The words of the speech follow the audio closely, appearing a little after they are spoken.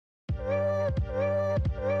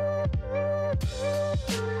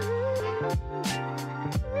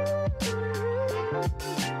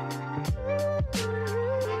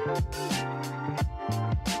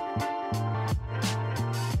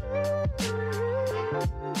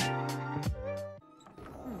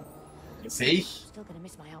See? Still gonna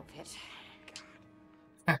miss my outfit.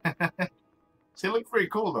 She looked pretty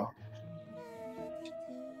cool though.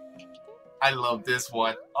 I love this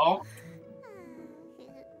one. Oh,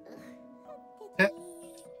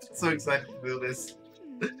 so excited to do this.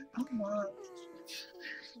 Come on.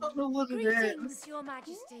 Oh, look at Greetings, Your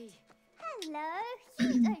Majesty. Hello.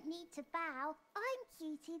 You don't need to bow. I'm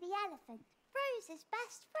Cutie the elephant, Rose's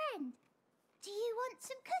best friend. Do you want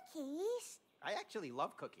some cookies? I actually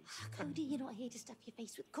love cookies. Cody, you're not here to stuff your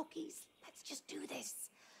face with cookies. Let's just do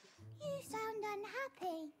this. You sound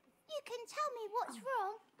unhappy. You can tell me what's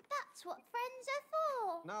wrong. That's what friends are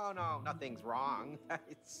for. No, nothing's wrong.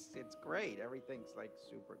 It's great. Everything's like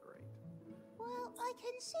super great. Well, I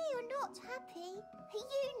can see you're not happy.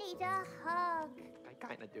 You need a hug. I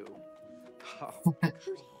kind of do. Oh.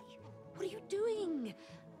 Cody, what are you doing?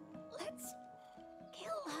 Let's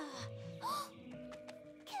kill her.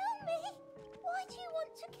 Kill me? Why do you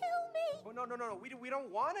want to kill me? Oh, no. We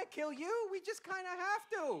don't want to kill you. We just kind of have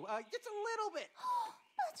to. Just a little bit.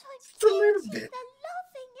 But I'm Just a little Cutie bit. the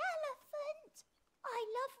loving elephant. I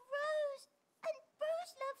love Rose, and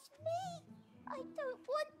Rose loves me. I don't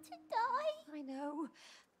want to die. I know,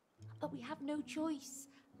 but we have no choice.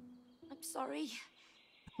 I'm sorry.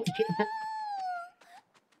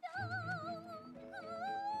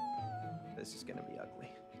 This is gonna be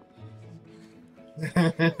ugly.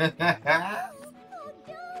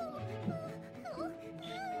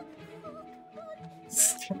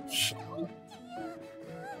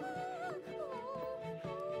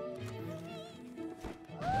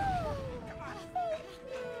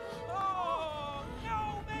 Oh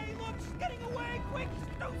no, May! Look, she's getting away! Quick,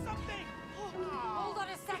 just do something! Hold on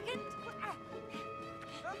a second.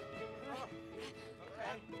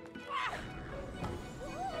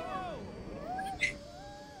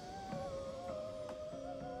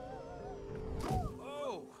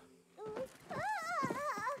 Oh!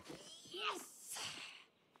 Yes.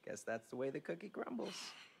 Guess that's the way the cookie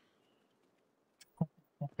crumbles.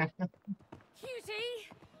 Cutie,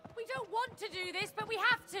 we don't want to do this, but we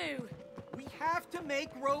have to. We have to make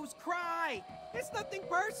Rose cry. It's nothing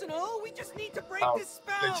personal. We just need to break I'll this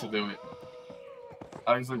spell. let you do it.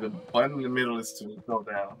 Obviously, the button in the middle is to go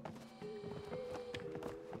down.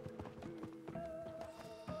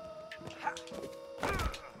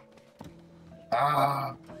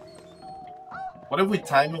 Ah. What if we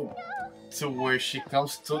time it to where she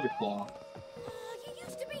comes to the claw? Oh, you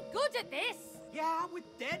used to be good at this. Yeah, with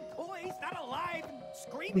dead toys, not alive and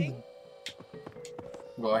screaming.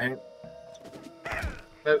 Go ahead.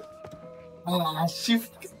 She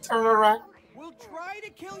can turn around. We'll try to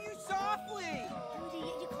kill you softly. Cody,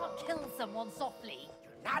 you can't kill someone softly.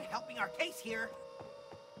 You're not helping our case here.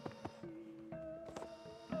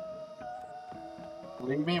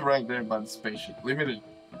 Leave me right there by the spaceship. Leave me there.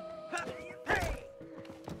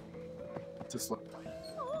 Just look.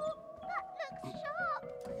 Oh, that looks sharp.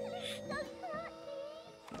 Please don't hurt me.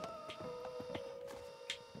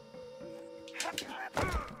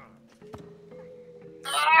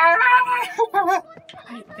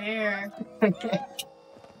 Right there.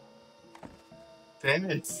 Damn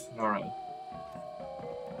it. Alright.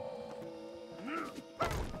 You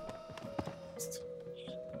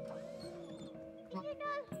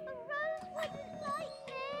know, Rose wouldn't like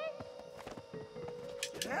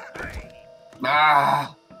this.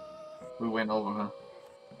 Ah! We went over her.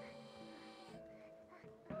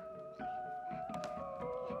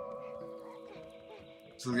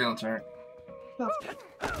 She's gonna turn.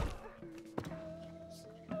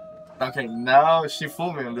 Okay, now she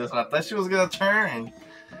fooled me on this one. I thought she was gonna turn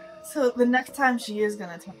So the next time she is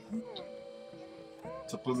gonna turn,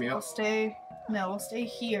 to put me we'll up. stay. No, we'll stay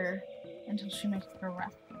here until she makes her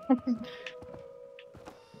rap.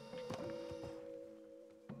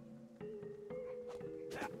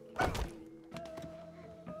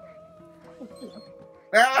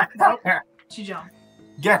 She jumped.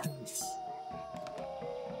 Get this!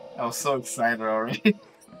 I was so excited already.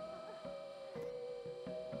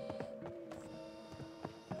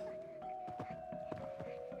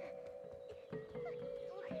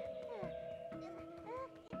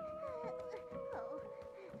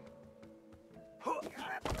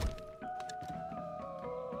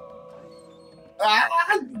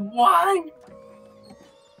 Why?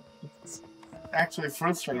 It's actually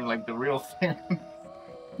frustrating, like the real thing.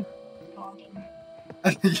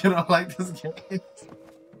 You don't like this game?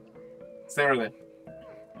 Stay over there.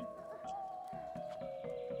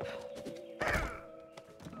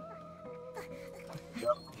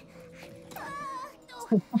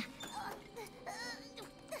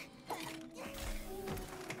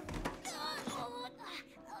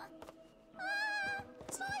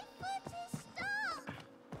 My foot is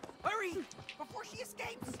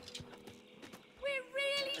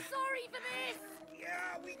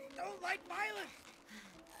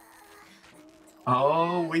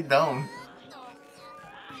Oh, we don't.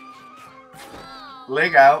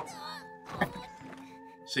 Leg out.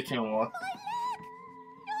 She can walk.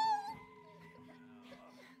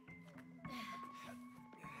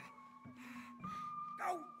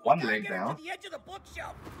 One leg down. To the edge of the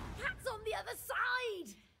bookshelf. Cat's on the other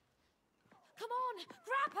side. Come on,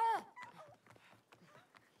 grab her.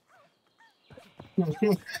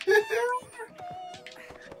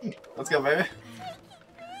 Let's go, baby.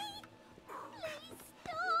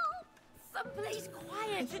 Someplace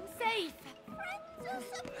quiet and safe. Friends are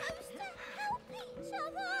supposed to help each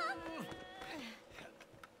other.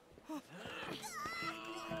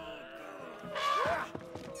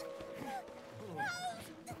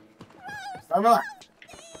 Rose.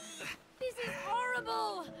 This is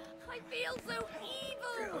horrible. I feel so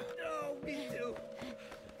evil. No, me too.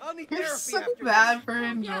 I'll need You're therapy so after bad for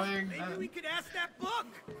Yeah. enjoying this. Maybe that. we could ask that book.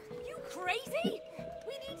 You crazy?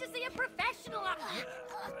 We need to see a professional.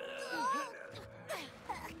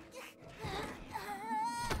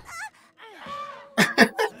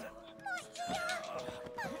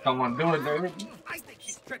 Come on, do it, David. I think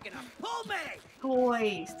she's tricking us. Pull me.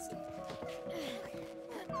 Toys.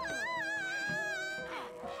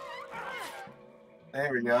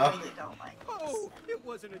 There we I go. really don't like this. Oh, it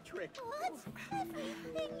wasn't a trick. What?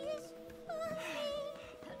 Everything is fine.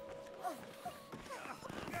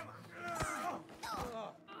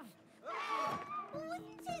 Wouldn't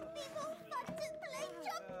it be more fun to play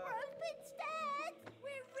jump rope instead?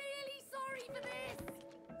 We're really sorry for this.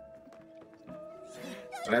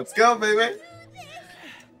 Let's go, baby.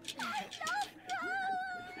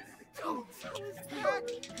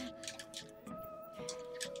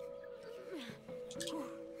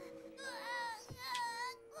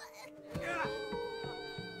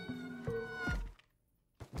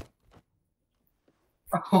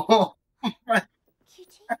 Oh,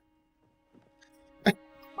 Cutie?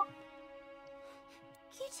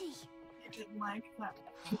 Cutie? I didn't like that.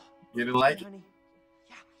 you didn't like it? Honey.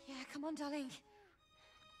 Yeah, come on, darling.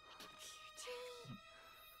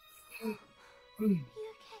 Cutie? You okay?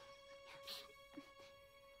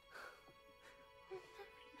 You're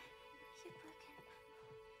broken.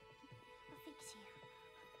 I'll fix you.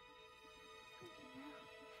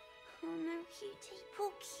 Oh no, Cutie.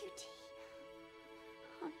 Poor Cutie.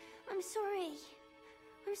 I'm sorry.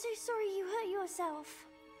 I'm so sorry you hurt yourself.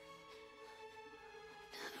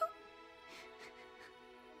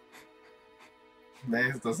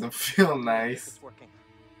 This doesn't feel nice. It's working.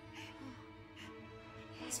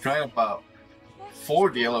 It's trying about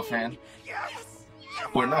 4 the elephant. Yes.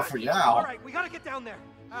 Well, not for All now. right, we gotta get down there.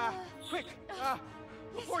 Quick.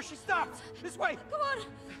 Before she stops. This way. Come on.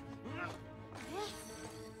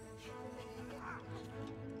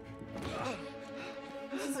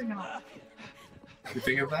 This isn't gonna. You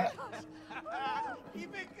think of that?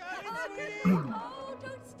 Keep it coming, sweetie. Oh,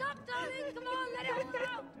 don't stop, darling. Come on, let it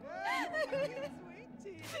out. Sweet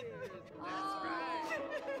tears.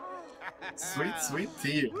 That's right. Sweet, sweet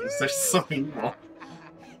tea. They're so evil.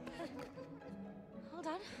 Hold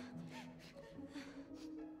on.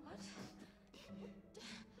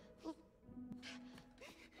 What?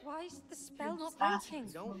 Why is the spell not working?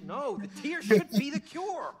 Don't know. The tears should be the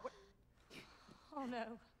cure. What? Oh no.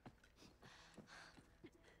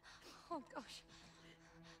 Oh gosh.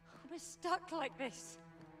 We're stuck like this.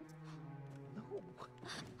 No.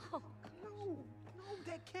 Oh, No,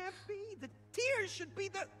 that can't be. The tears should be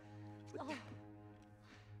the. oh.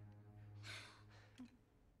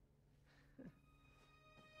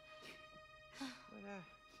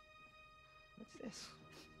 What's this?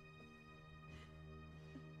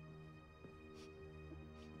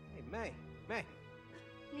 Hey, May.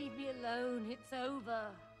 Leave me alone. It's over.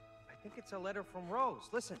 I think it's a letter from Rose.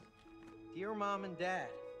 Listen, dear Mom and Dad,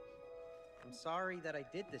 I'm sorry that I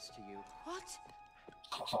did this to you. What?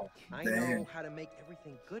 Oh, I damn. know how to make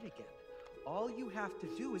everything good again. All you have to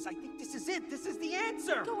do is, I think this is it. This is the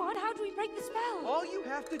answer. Go on. How do we break the spell? All you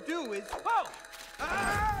have to do is, whoa!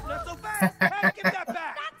 Ah, not so fast! Hey, give that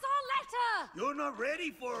back! That's our letter. You're not ready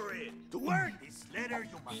for it. To earn this letter,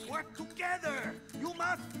 you must work together. You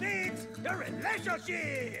must fix your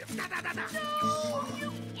relationship. Da, da, da, da. No,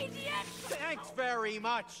 you idiot. Thanks very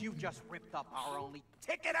much. You just ripped up our only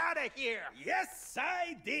ticket out of here. Yes,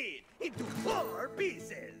 I did. Into 4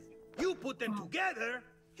 pieces. You put them together,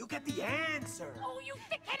 you get the answer. Oh, you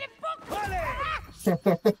thick-headed book.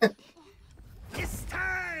 Vale! It's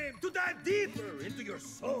time to dive deeper into your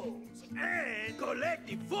souls and collect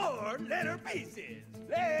the 4 letter pieces.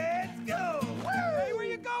 Let's go! Hey, where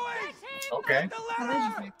you going? Okay. The How did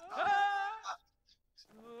letter!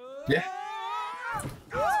 you Yeah.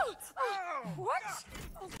 What?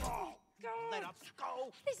 Let us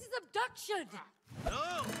go. This is abduction.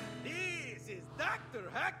 No, this is Dr.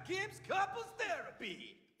 Hakim's couples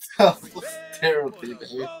therapy. Couples Prepare therapy, for the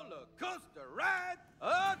babe. roller coaster ride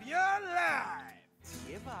of your life.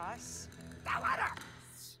 Give us.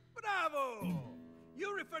 Bravo!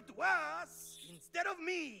 You refer to us instead of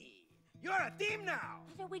me. You're a team now.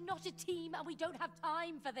 No, we're not a team and we don't have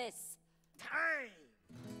time for this. Time.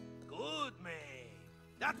 Good, man.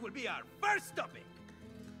 That will be our first topic.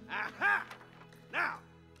 Aha! Now,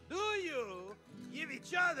 do you give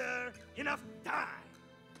each other enough time?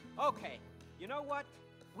 Okay, you know what?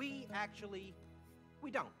 We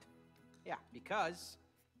don't. Yeah, because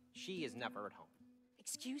she is never at home.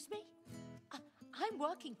 Excuse me? I'm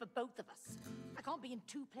working for both of us. I can't be in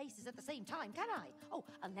two places at the same time, can I? Oh,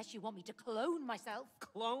 unless you want me to clone myself.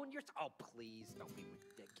 Clone yourself? Oh, please, don't be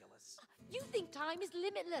ridiculous. You think time is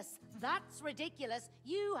limitless. That's ridiculous.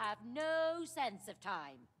 You have no sense of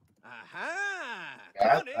time. Aha!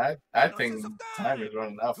 I No think sense of time is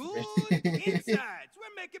running out for me. Good insights.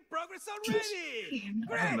 We're making progress already. Damn.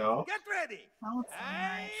 I don't Great. know. Get ready. Oh, it's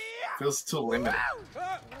alright. Hey-ya! Feels too limited.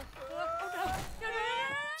 Uh,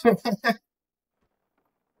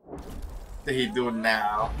 What did he do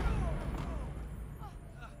now?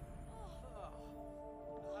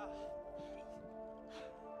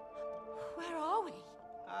 Where are we?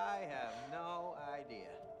 I have no idea.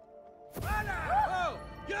 Voila! Oh,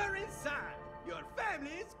 you're inside. Your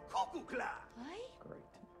family's cuckoo class. Hey? Great.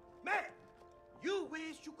 Man, you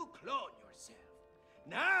wish you could clone yourself.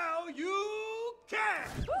 Now you can.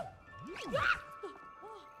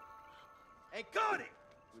 Hey, Cody,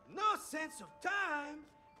 with no sense of time,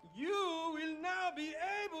 you will now be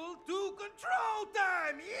able to control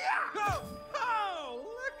time. Yeah! Go! Oh,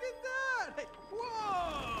 look at that! Hey,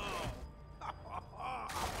 whoa!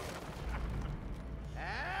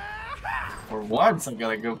 Ah! For once, I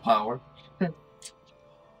got a good power.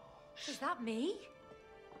 Is that me?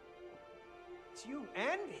 It's you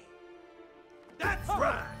and me. That's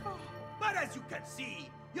right. But as you can see,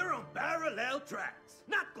 you're on parallel tracks,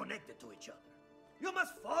 not connected to each other. You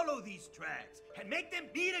must follow these tracks and make them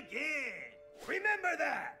meet again. Remember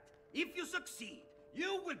that. If you succeed,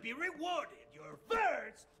 you will be rewarded your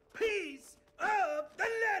first piece of the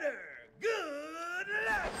letter. Good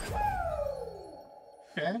luck.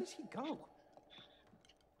 Okay. Where does he go?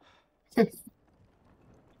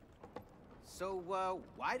 So,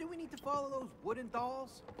 why do we need to follow those wooden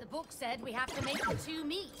dolls? The book said we have to make the two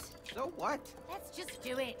meet. So what? Let's just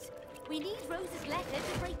do it. We need Rose's letter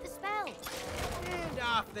to break the spell. And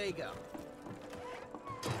off they go.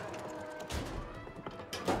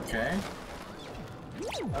 Okay.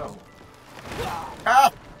 Oh.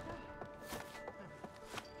 Ah!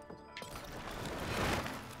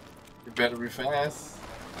 You better be fast.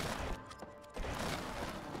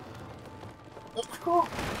 Oh, cool.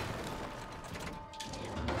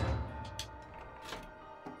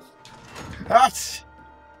 Ah!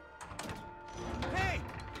 Hey,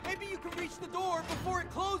 maybe you can reach the door before it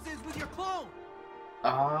closes with your clone.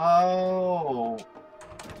 Oh.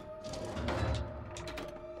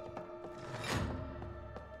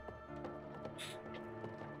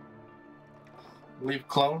 Leave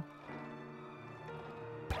clone.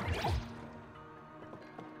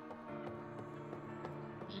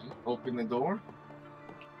 Open the door.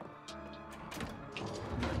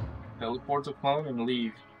 Teleport to clone and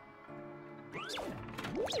leave.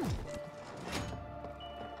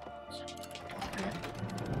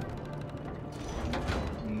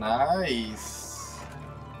 Nice.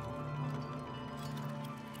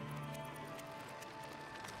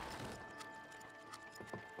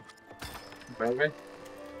 Baby.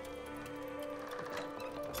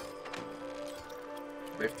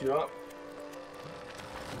 Lift you up.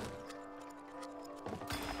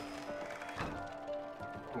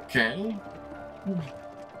 Okay.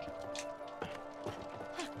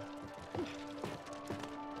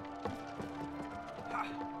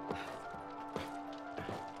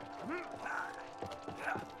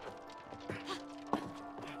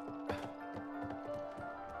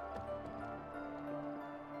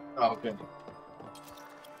 Oh, okay.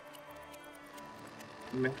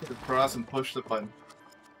 Make it across and push the button.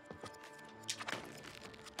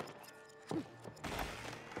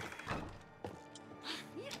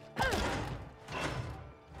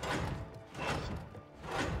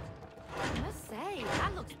 I must say,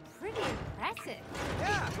 that looks pretty impressive.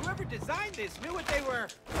 Yeah, whoever designed this knew what they were.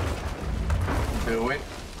 Do it.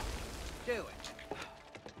 doing.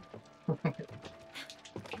 I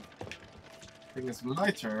think it's my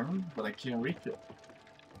turn, but I can't reach it.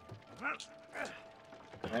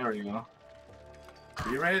 There we go.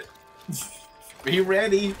 Be ready. Be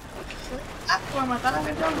ready. Aku yang mataran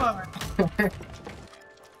ke coba.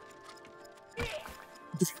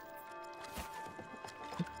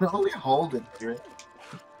 Only hold it, right?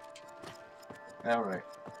 Alright.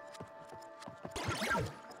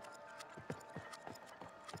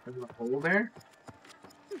 There's a hole there?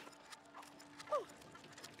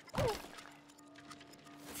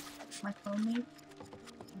 My phone.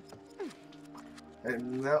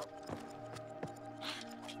 No.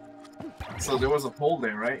 So there was a hole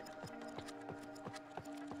there, right?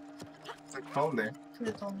 There's a phone there.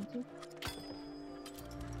 They told me to.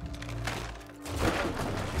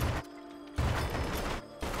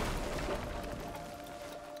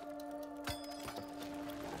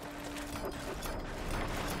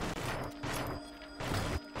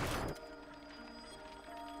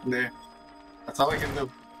 There. That's all I can do.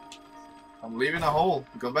 I'm leaving a hole.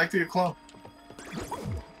 Go back to your clone.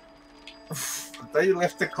 I thought you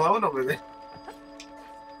left the clone over there.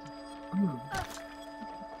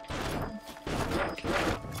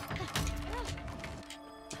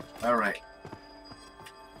 Alright.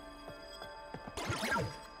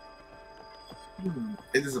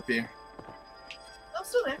 It disappeared. Oh,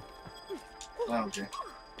 still there. Oh, okay.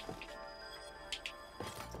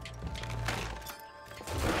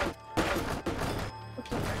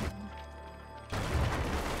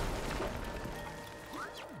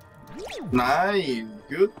 Nice.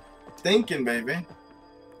 Good thinking, baby.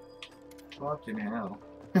 Fucking hell.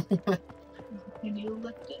 Can you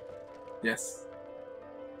lift it? Yes.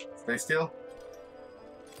 Stay still.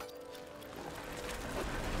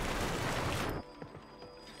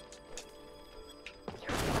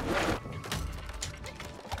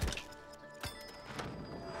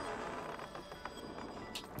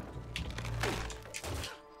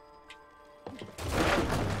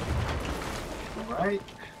 All right.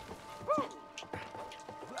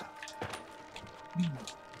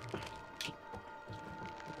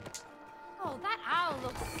 Oh, that owl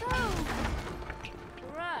looks so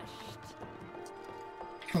crushed.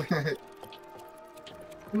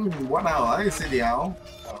 What owl? I didn't see the owl.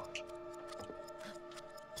 Oh.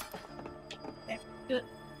 Okay, good.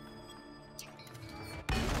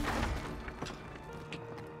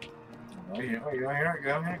 Right here we go, here we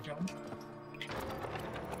go, here we go.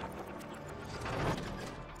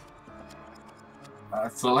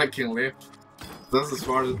 That's all I can lift. That's as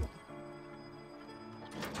far as...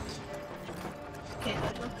 Okay,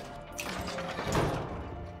 good.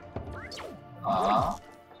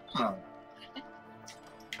 Huh.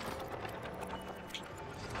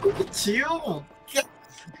 Look at you!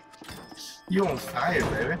 You on fire,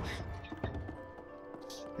 baby.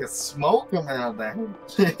 There's smoke coming out there.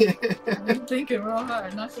 I'm thinking real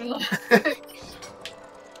hard, not gonna lie.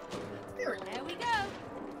 There we go.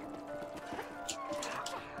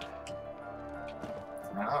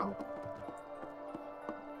 Wow.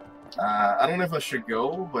 I don't know if I should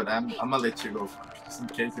go, but I'm gonna let you go first, just in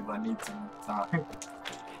case if I need some time.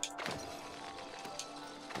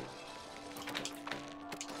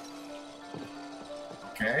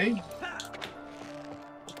 Okay.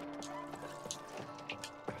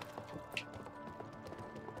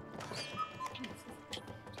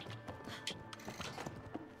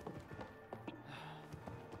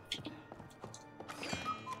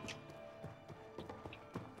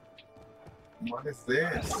 What is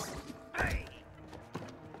this?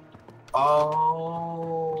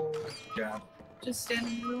 Oh, God. Just stand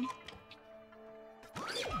in the room.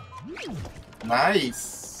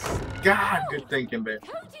 Nice. God, good thinking, babe.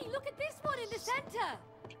 Cody, look at this one in the center.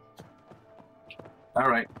 All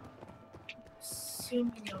right.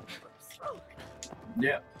 Assuming you'll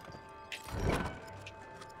Yeah.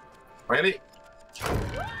 Ready?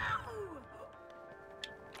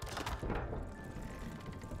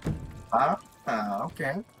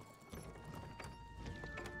 Okay.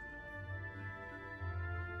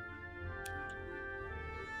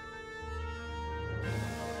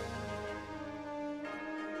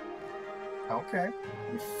 Okay.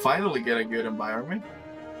 We finally get a good environment.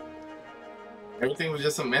 Everything was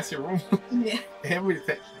just a messy room. Yeah.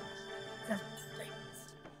 Everything.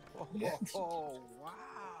 Oh, Yeah. oh,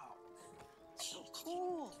 wow. So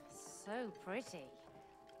cool. So pretty.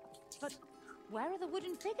 But where are the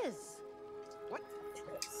wooden figures? What?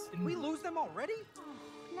 Did we lose them already? Oh,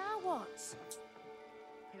 now what?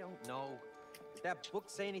 I don't know. Did that book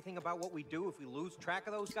say anything about what we do if we lose track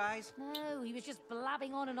of those guys? No, he was just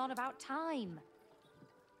blabbing on and on about time.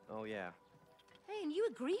 Oh, yeah. Hey, and you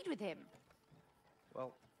agreed with him.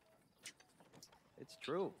 Well, it's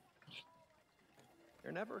true.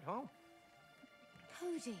 You're never at home.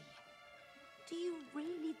 Cody, do you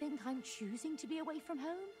really think I'm choosing to be away from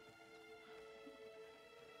home?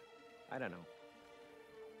 I don't know.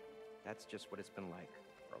 That's just what it's been like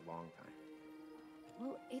for a long time.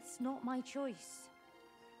 Well, it's not my choice.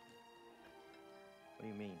 What do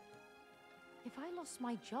you mean? If I lost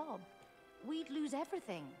my job, we'd lose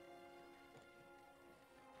everything.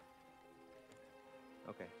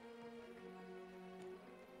 Okay.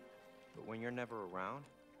 But when you're never around,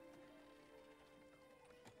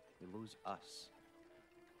 you lose us.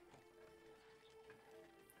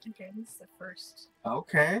 Okay, this is the first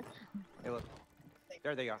Okay. Hey, look.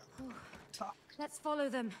 There they are. talk. Let's follow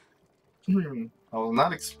them. I was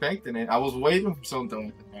not expecting it. I was waiting for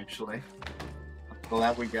something, actually. I'm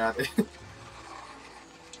glad we got it.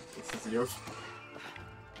 This is your...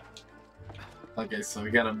 Okay, so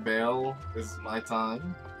we got a bell. This is my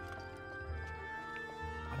time.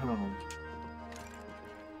 Oh.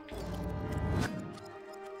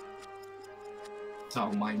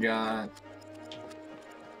 Oh my god.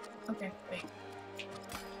 Okay, wait.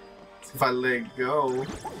 If I let go...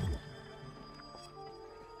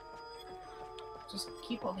 Just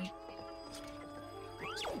keep holding.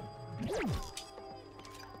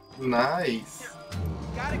 Nice.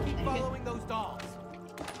 Gotta keep following those dolls.